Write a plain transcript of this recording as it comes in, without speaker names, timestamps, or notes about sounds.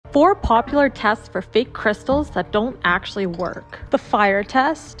4 popular tests for fake crystals that don't actually work: the fire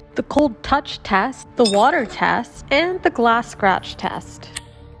test, the cold touch test, the water test, and the glass scratch test.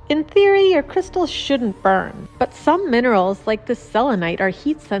 In theory, your crystals shouldn't burn, but some minerals like this selenite are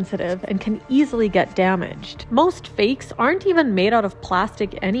heat sensitive and can easily get damaged. Most fakes aren't even made out of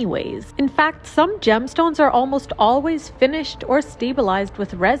plastic anyways. In fact, some gemstones are almost always finished or stabilized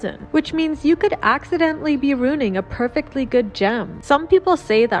with resin, which means you could accidentally be ruining a perfectly good gem. Some people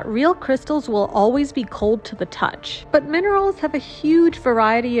say that real crystals will always be cold to the touch, but minerals have a huge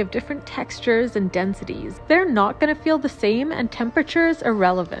variety of different textures and densities. They're not going to feel the same, and temperature is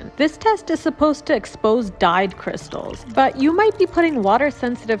irrelevant. This test is supposed to expose dyed crystals, but you might be putting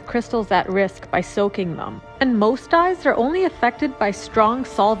water-sensitive crystals at risk by soaking them. And most dyes are only affected by strong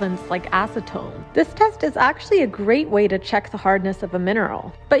solvents like acetone. This test is actually a great way to check the hardness of a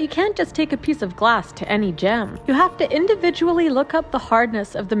mineral. But you can't just take a piece of glass to any gem. You have to individually look up the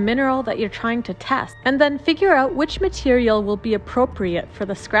hardness of the mineral that you're trying to test, and then figure out which material will be appropriate for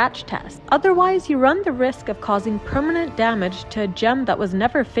the scratch test. Otherwise, you run the risk of causing permanent damage to a gem that was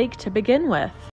never fake to begin with.